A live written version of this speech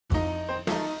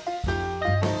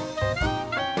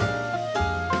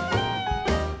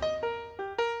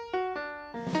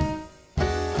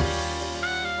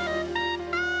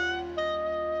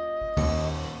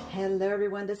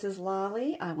everyone, this is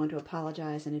Lolly. I want to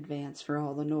apologize in advance for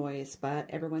all the noise, but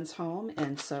everyone's home,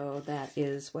 and so that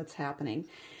is what's happening.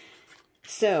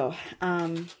 So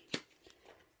I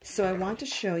want to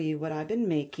show you what I've been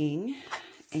making,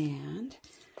 and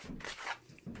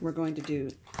we're going to do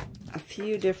a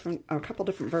couple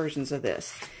different versions of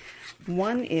this.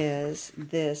 One is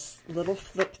this little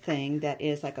flip thing that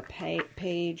is like a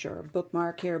page or a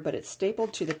bookmark here, but it's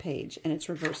stapled to the page and it's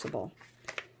reversible.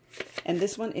 And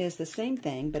this one is the same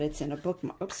thing, but it's in a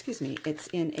bookmark. Oh, excuse me, it's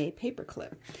in a paper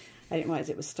clip. I didn't realize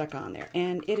it was stuck on there.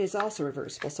 And it is also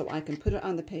reversible, so I can put it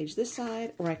on the page this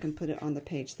side, or I can put it on the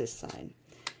page this side.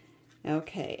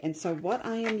 Okay, and so what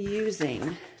I am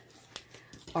using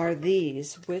are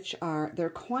these, which are, they're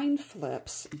coin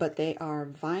flips, but they are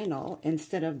vinyl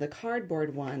instead of the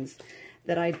cardboard ones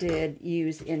that I did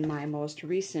use in my most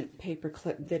recent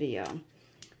paperclip video.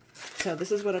 So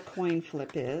this is what a coin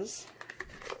flip is.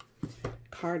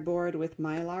 Cardboard with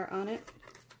mylar on it.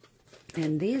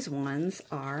 And these ones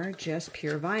are just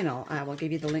pure vinyl. I will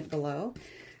give you the link below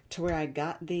to where I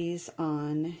got these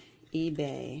on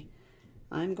eBay.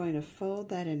 I'm going to fold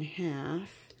that in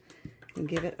half and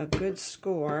give it a good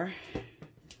score.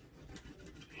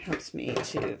 Helps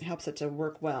it to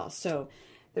work well. So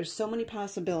there's so many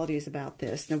possibilities about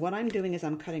this. Now what I'm doing is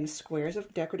I'm cutting squares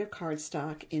of decorative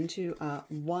cardstock into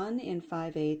 1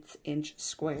 5/8 inch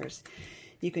squares.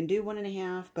 You can do 1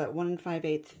 1/2, but 1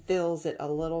 5/8 fills it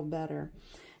a little better.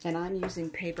 And I'm using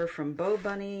paper from Bo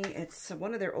Bunny. It's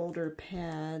one of their older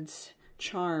pads,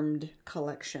 Charmed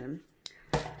collection.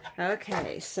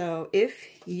 Okay, so if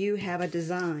you have a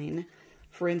design,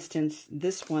 for instance,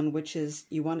 this one, which is,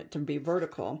 you want it to be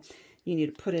vertical, you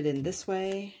need to put it in this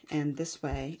way and this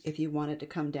way if you want it to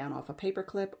come down off a paper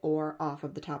clip or off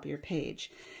of the top of your page.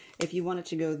 If you want it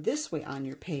to go this way on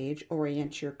your page,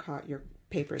 orient your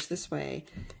papers this way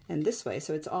and this way.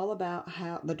 So it's all about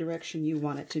how the direction you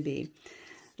want it to be.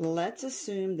 Let's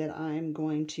assume that I'm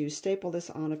going to staple this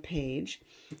on a page.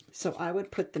 So I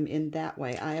would put them in that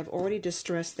way. I have already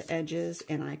distressed the edges,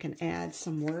 and I can add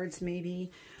some words maybe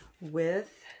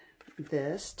with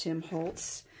this Tim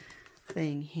Holtz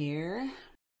thing here.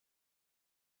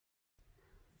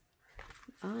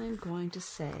 I'm going to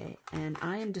say, and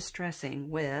I am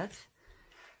distressing with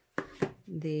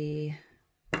the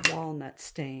walnut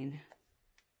stain.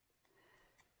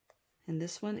 And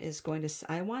this one is going to,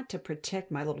 I want to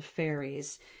protect my little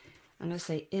fairies. I'm going to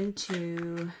say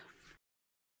into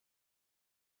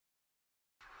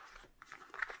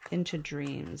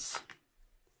dreams.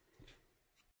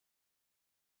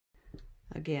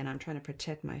 Again, I'm trying to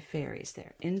protect my fairies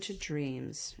there. Into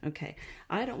dreams. Okay.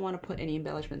 I don't want to put any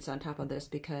embellishments on top of this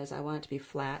because I want it to be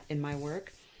flat in my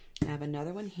work. I have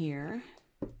another one here.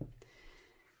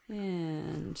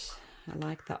 And I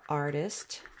like the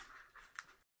artist.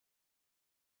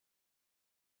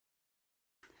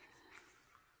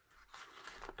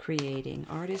 Creating.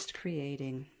 Artist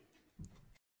creating.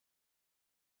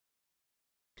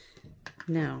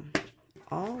 Now,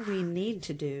 all we need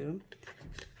to do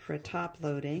for top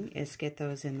loading is get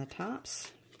those in the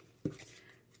tops.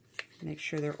 Make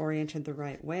sure they're oriented the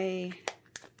right way.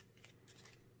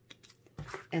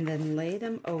 And then lay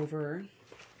them over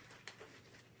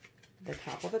the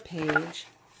top of a page,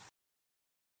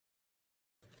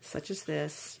 such as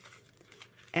this,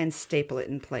 and staple it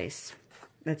in place.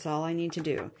 That's all I need to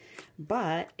do.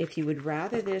 But if you would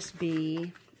rather this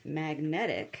be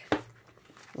magnetic,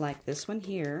 like this one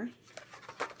here,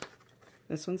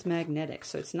 this one's magnetic,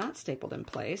 so it's not stapled in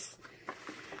place.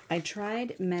 I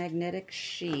tried magnetic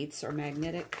sheets or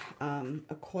magnetic,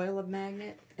 a coil of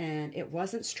magnet, and it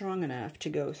wasn't strong enough to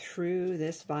go through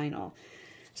this vinyl.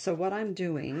 So what I'm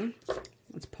doing,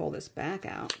 let's pull this back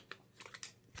out.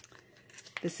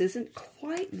 This isn't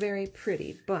quite very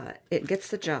pretty, but it gets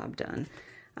the job done.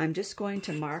 I'm just going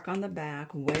to mark on the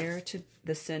back where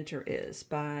the center is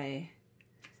by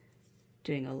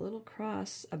doing a little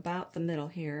cross about the middle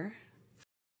here.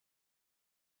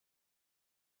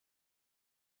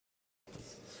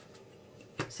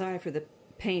 Sorry for the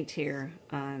paint here.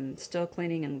 I'm still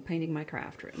cleaning and painting my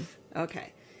craft room.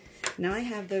 Okay. Now I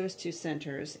have those two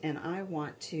centers, and I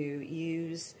want to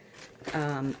use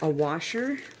a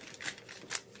washer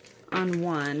on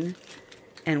one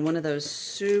and one of those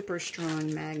super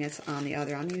strong magnets on the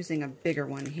other. I'm using a bigger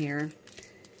one here.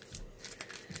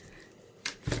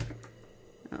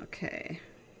 Okay.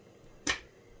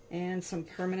 And some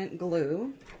permanent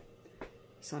glue.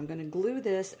 So I'm going to glue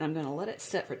this, and I'm going to let it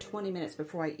set for 20 minutes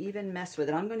before I even mess with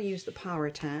it. I'm going to use the Power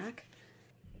Tack.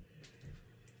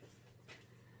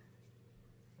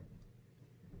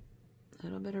 A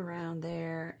little bit around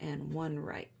there, and one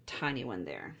tiny one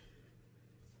there.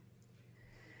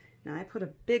 Now I put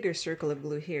a bigger circle of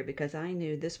glue here because I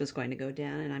knew this was going to go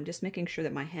down, and I'm just making sure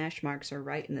that my hash marks are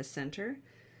right in the center,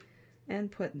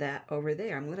 and put that over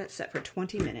there. I'm going to let it set for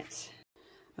 20 minutes.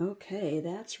 Okay,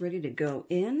 that's ready to go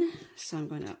in, so I'm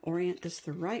going to orient this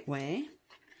the right way.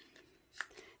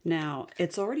 Now,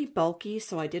 it's already bulky,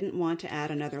 so I didn't want to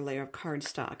add another layer of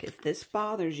cardstock. If this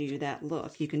bothers you, that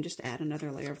look, you can just add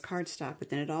another layer of cardstock, but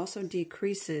then it also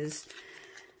decreases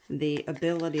the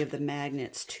ability of the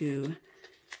magnets to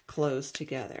close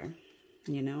together,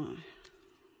 you know.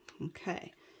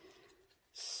 Okay,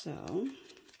 so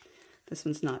this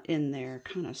one's not in there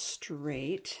kind of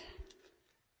straight.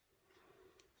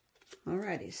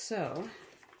 Alrighty, so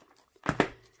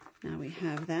now we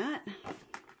have that.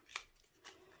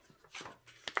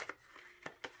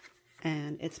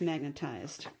 And it's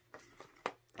magnetized,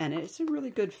 and it's a really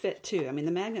good fit too. I mean,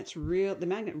 the magnet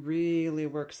really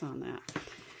works on that.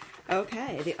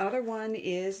 Okay, the other one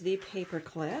is the paper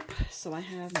clip. So I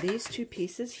have these two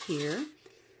pieces here.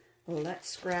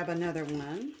 Let's grab another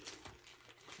one.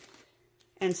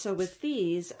 And so with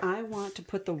these, I want to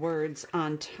put the words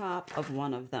on top of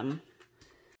one of them.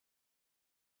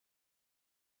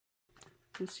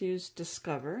 Let's use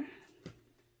Discover.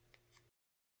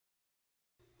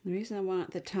 The reason I want it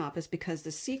at the top is because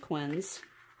the sequins,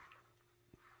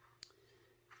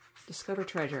 Discover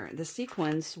Treasure, the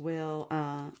sequins will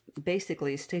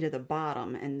basically stay to the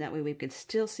bottom, and that way we can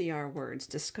still see our words.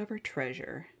 Discover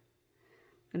Treasure.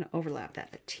 I'm going to overlap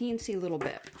that a teensy little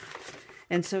bit.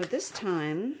 And so this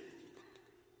time,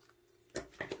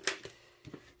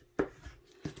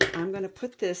 I'm going to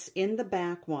put this in the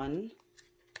back one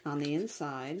on the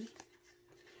inside.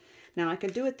 Now I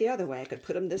could do it the other way. I could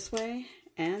put them this way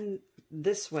and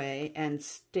this way and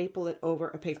staple it over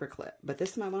a paper clip, but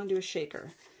this time I want to do a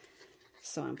shaker.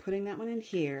 So I'm putting that one in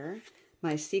here.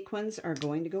 My sequins are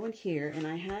going to go in here, and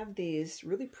I have these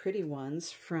really pretty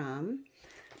ones from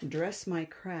Dress My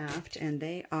Craft, and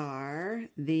they are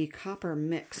the copper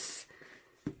mix.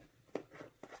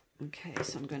 Okay,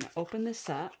 so I'm going to open this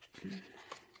up,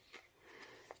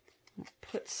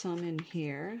 put some in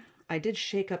here. I did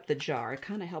shake up the jar. It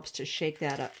kind of helps to shake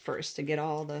that up first to get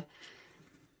all the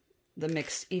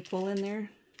mix equal in there.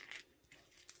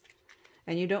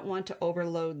 And you don't want to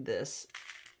overload this.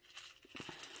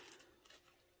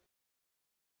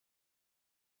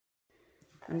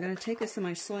 I'm going to take this in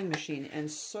my sewing machine and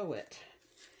sew it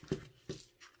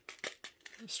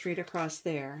straight across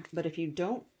there. But if you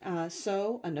don't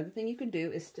sew, another thing you can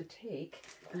do is to take,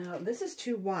 this is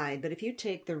too wide, but if you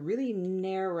take the really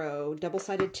narrow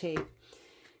double-sided tape,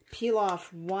 peel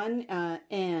off one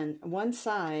end, one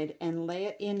side, and lay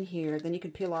it in here, then you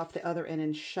can peel off the other end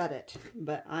and shut it.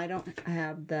 But I don't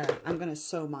have that. I'm going to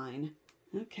sew mine.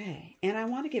 Okay, and I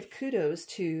want to give kudos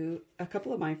to a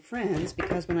couple of my friends,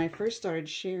 because when I first started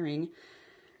sharing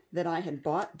that I had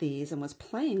bought these and was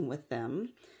playing with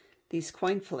them, these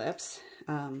coin flips,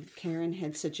 Karen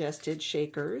had suggested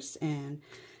shakers, and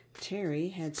Terry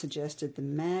had suggested the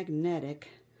magnetic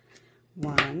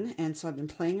one, and so I've been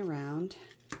playing around.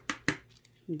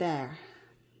 There.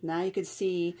 Now you could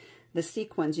see the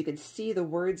sequins, you could see the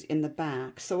words in the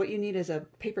back. So what you need is a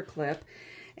paper clip,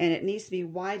 and it needs to be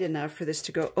wide enough for this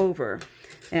to go over.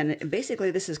 And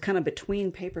basically this is kind of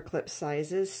between paper clip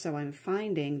sizes, so I'm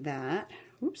finding that,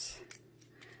 oops,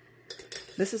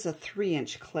 this is a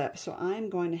 3-inch clip, so I'm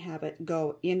going to have it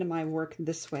go into my work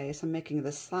this way. So I'm making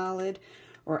the solid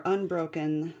or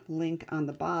unbroken link on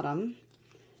the bottom,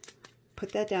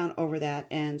 put that down over that,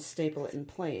 and staple it in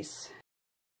place.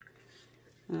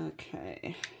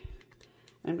 Okay,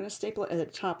 I'm going to staple it at the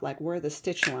top like where the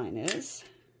stitch line is.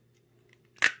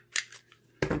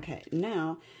 Okay,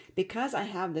 now, because I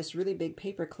have this really big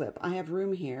paper clip, I have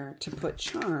room here to put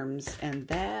charms, and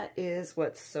that is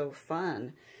what's so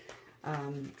fun.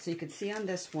 So you can see on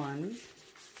this one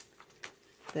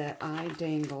that I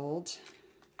dangled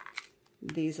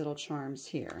these little charms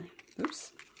here.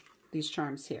 Oops, these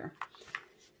charms here.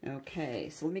 Okay,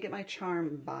 so let me get my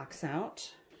charm box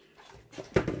out.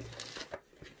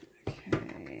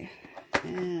 Okay,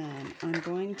 and I'm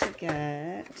going to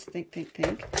get,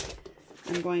 think.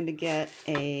 I'm going to get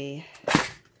a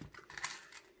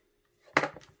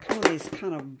couple of these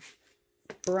kind of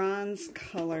bronze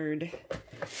colored,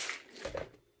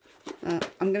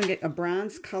 I'm going to get a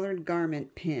bronze colored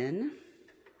garment pin.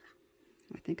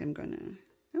 I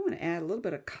want to add a little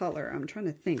bit of color. I'm trying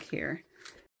to think here.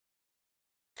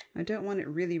 I don't want it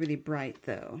really, really bright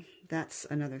though. That's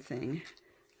another thing.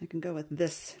 I can go with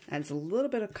this. Adds a little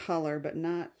bit of color, but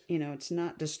not, you know, it's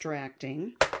not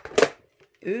distracting.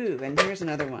 Ooh, and here's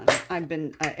another one. I've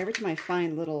been, every time I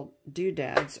find little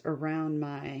doodads around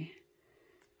my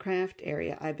craft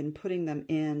area, I've been putting them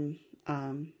in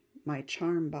my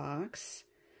charm box.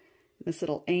 This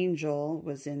little angel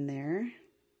was in there.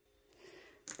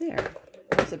 There,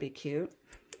 this will be cute.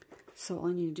 So all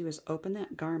I need to do is open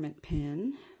that garment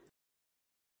pin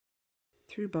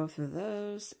through both of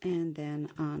those and then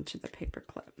onto the paper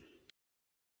clip.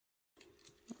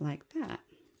 Like that.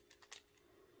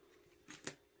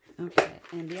 Okay,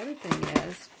 and the other thing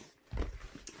is,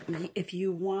 if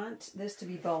you want this to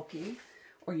be bulky,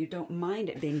 or you don't mind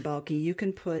it being bulky, you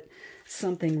can put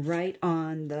something right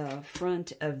on the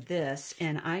front of this,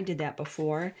 and I did that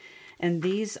before. And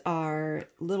these are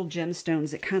little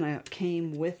gemstones that kind of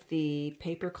came with the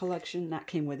paper collection. Not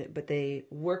came with it, but they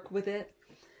work with it.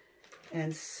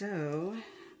 And so,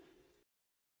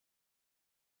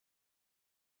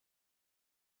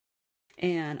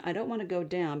 and I don't want to go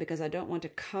down because I don't want to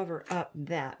cover up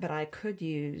that, but I could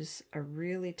use a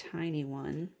really tiny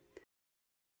one.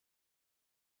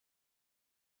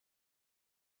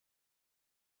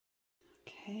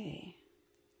 Okay.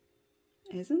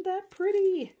 Isn't that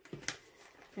pretty?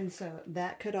 And so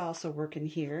that could also work in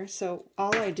here. So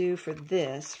all I do for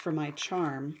this, for my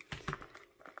charm,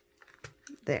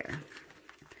 there.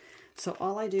 So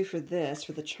all I do for this,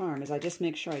 for the charm, is I just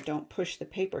make sure I don't push the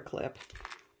paper clip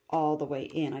all the way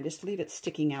in. I just leave it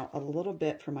sticking out a little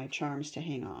bit for my charms to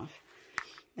hang off.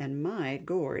 And my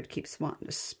gourd keeps wanting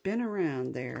to spin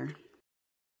around there.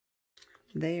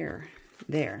 There.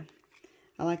 There.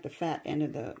 I like the fat end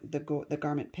of the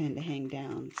garment pin to hang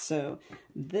down. So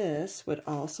this would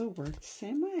also work the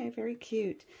same way. Very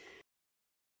cute.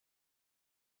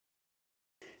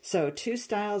 So 2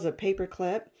 styles of paper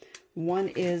clip. One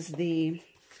is the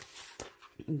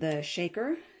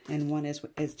shaker, and one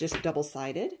is just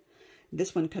double-sided.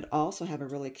 This one could also have a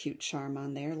really cute charm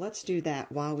on there. Let's do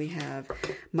that while we have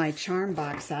my charm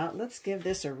box out. Let's give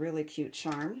this a really cute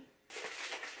charm.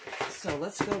 So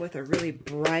let's go with a really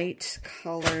bright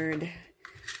colored,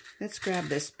 let's grab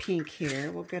this pink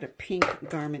here. We'll get a pink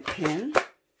garment pin.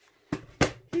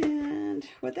 And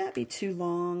would that be too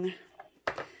long?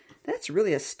 That's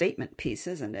really a statement piece,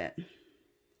 isn't it?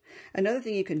 Another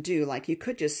thing you can do, like you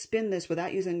could just spin this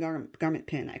without using garment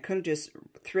pin. I could have just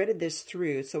threaded this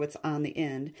through so it's on the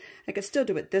end. I could still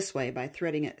do it this way by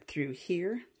threading it through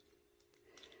here.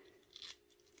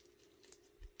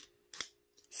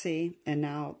 See, and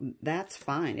now that's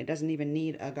fine. It doesn't even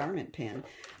need a garment pin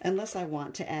unless I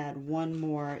want to add one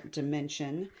more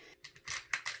dimension.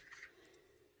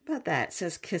 How about that? It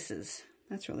says kisses.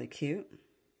 That's really cute.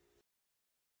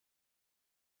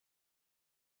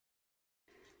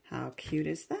 How cute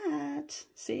is that?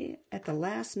 See, at the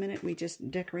last minute, we just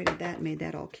decorated that and made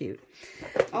that all cute.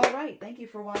 All right, thank you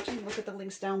for watching. Look at the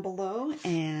links down below,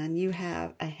 and you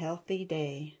have a healthy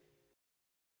day.